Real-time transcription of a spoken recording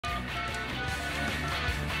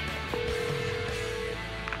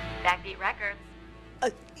Backbeat Records.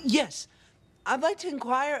 Yes. I'd like to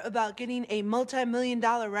inquire about getting a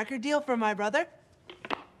multi-million-dollar record deal for my brother.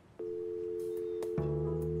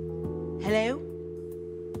 Hello?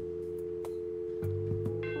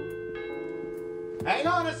 Hang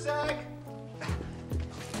on a sec.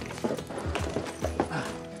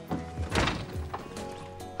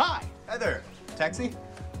 Hi. Hi there. Taxi?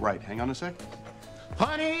 Right, hang on a sec.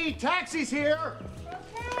 Honey, taxi's here.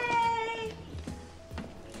 Okay.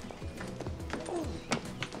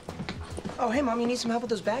 Oh, hey, Mom, you need some help with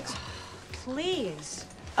those bags? Please.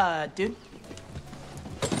 Dude?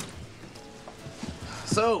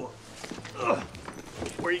 So, where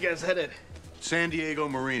are you guys headed? San Diego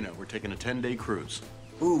Marina. We're taking a 10-day cruise.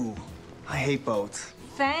 Ooh, I hate boats.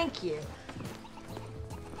 Thank you.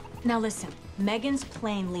 Now listen, Megan's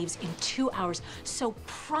plane leaves in 2 hours, so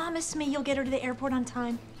promise me you'll get her to the airport on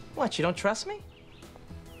time. What, you don't trust me?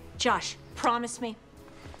 Josh, promise me.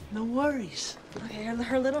 No worries. Okay,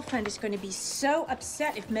 her little friend is going to be so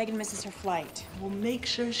upset if Megan misses her flight. We'll make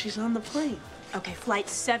sure she's on the plane. Okay, flight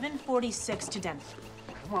 746 to Denver.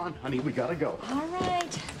 Come on, honey, we gotta go. All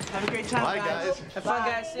right. Have a great time, Bye, guys. Have fun,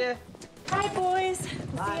 guys. See ya. Bye, boys.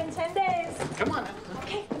 Bye. See you in 10 days. Come on.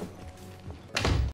 Okay.